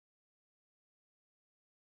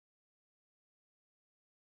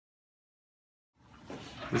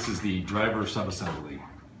This is the driver subassembly.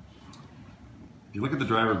 If you look at the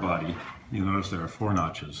driver body, you'll notice there are 4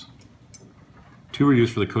 notches. 2 are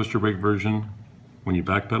used for the coaster brake version when you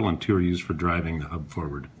backpedal, and 2 are used for driving the hub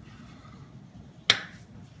forward.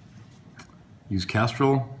 Use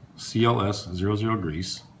Castrol CLS 00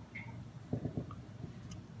 grease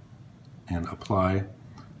and apply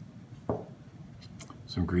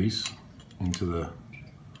some grease into the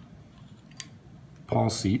pawl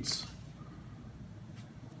seats.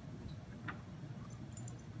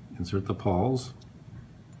 Insert the pawls,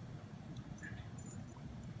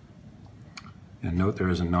 and note there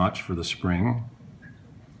is a notch for the spring,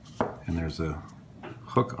 and there's a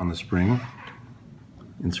hook on the spring.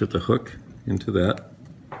 Insert the hook into that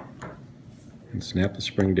and snap the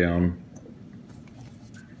spring down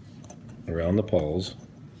around the pawls.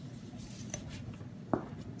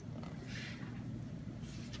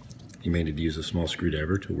 You may need to use a small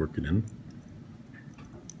screwdriver to work it in.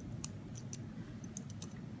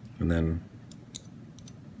 And then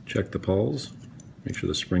check the pawls, make sure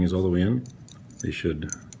the spring is all the way in. They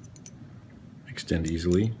should extend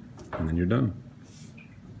easily, and then you're done.